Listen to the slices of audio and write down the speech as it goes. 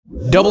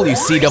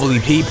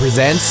WCWP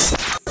presents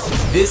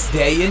This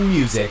Day in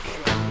Music.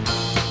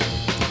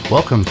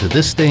 Welcome to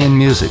This Day in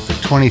Music, the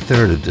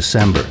 23rd of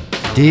December.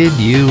 Did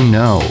you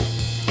know?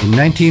 In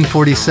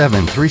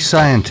 1947, three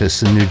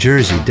scientists in New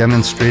Jersey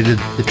demonstrated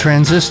the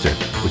transistor,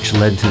 which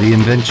led to the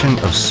invention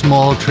of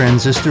small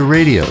transistor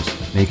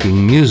radios,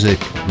 making music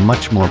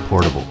much more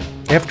portable.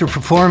 After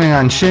performing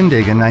on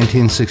Shindig in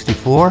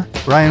 1964,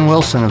 Brian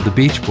Wilson of the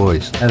Beach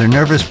Boys had a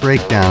nervous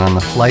breakdown on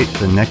the flight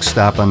to the next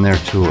stop on their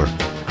tour.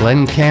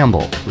 Glenn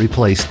Campbell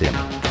replaced him.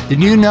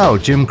 Did you know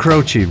Jim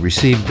Croce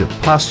received a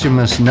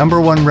posthumous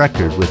 #1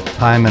 record with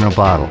Time in a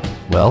Bottle?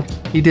 Well,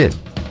 he did.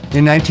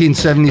 In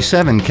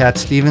 1977, Cat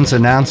Stevens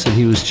announced that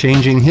he was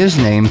changing his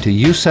name to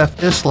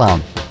Yusuf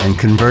Islam and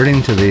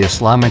converting to the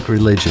Islamic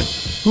religion.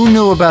 Who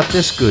knew about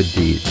this good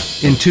deed?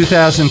 In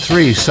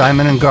 2003,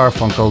 Simon and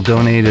Garfunkel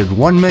donated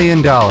 $1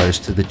 million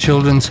to the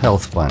Children's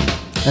Health Fund.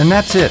 And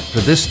that's it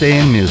for This Day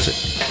in Music.